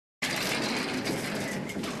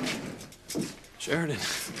Sheridan,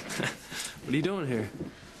 what are you doing here?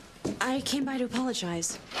 I came by to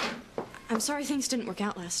apologize. I'm sorry things didn't work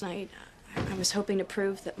out last night. I was hoping to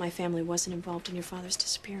prove that my family wasn't involved in your father's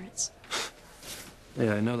disappearance.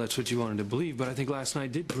 Yeah, I know that's what you wanted to believe, but I think last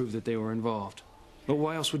night did prove that they were involved. But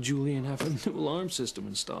why else would Julian have a new alarm system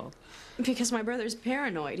installed? Because my brother's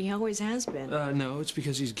paranoid. He always has been. No, it's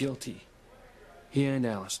because he's guilty. He and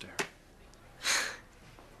Alistair.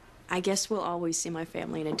 I guess we'll always see my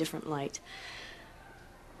family in a different light.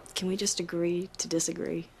 Can we just agree to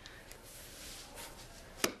disagree?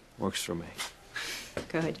 Works for me.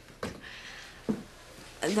 Good.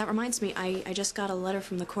 That reminds me, I just got a letter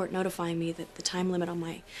from the court notifying me that the time limit on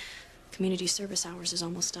my community service hours is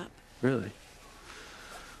almost up. Really?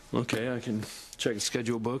 Okay, I can check the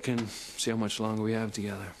schedule book and see how much longer we have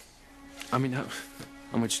together. I mean, how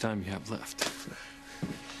much time you have left.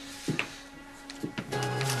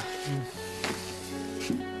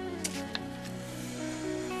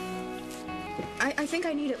 I think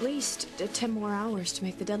I need at least 10 more hours to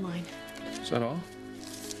make the deadline. Is that all?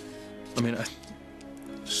 I mean, I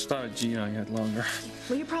just thought, gee, I had longer.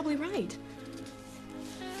 Well, you're probably right.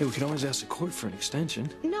 Hey, we can always ask the court for an extension.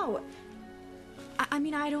 No. I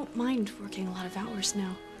mean, I don't mind working a lot of hours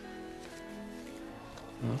now.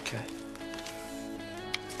 Okay.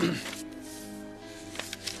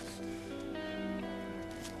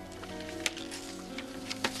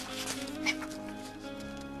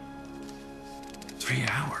 Three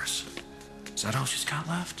hours? Is that all she's got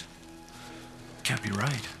left? Can't be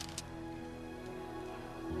right.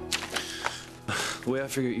 The way I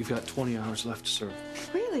figure it, you've got 20 hours left to serve.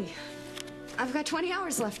 Really? I've got 20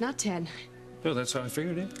 hours left, not 10. No, that's how I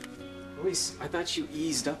figured it. Luis, I thought you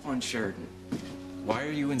eased up on Sheridan. Why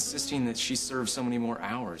are you insisting that she serve so many more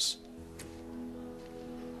hours?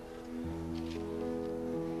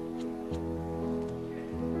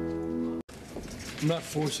 I'm not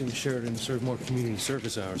forcing Sheridan to serve more community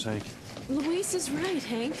service hours, Hank. Luis is right,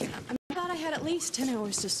 Hank. I thought I had at least 10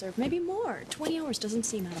 hours to serve, maybe more. 20 hours doesn't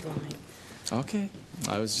seem out of line. Okay,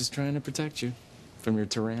 I was just trying to protect you from your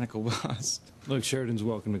tyrannical boss. Look, Sheridan's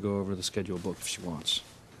welcome to go over the schedule book if she wants.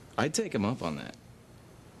 I'd take him up on that.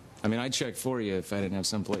 I mean, I'd check for you if I didn't have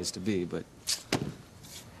some place to be, but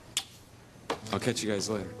I'll catch you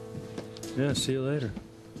guys later. Yeah, see you later.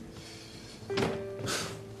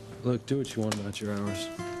 Look, do what you want about your hours.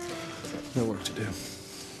 No work to do.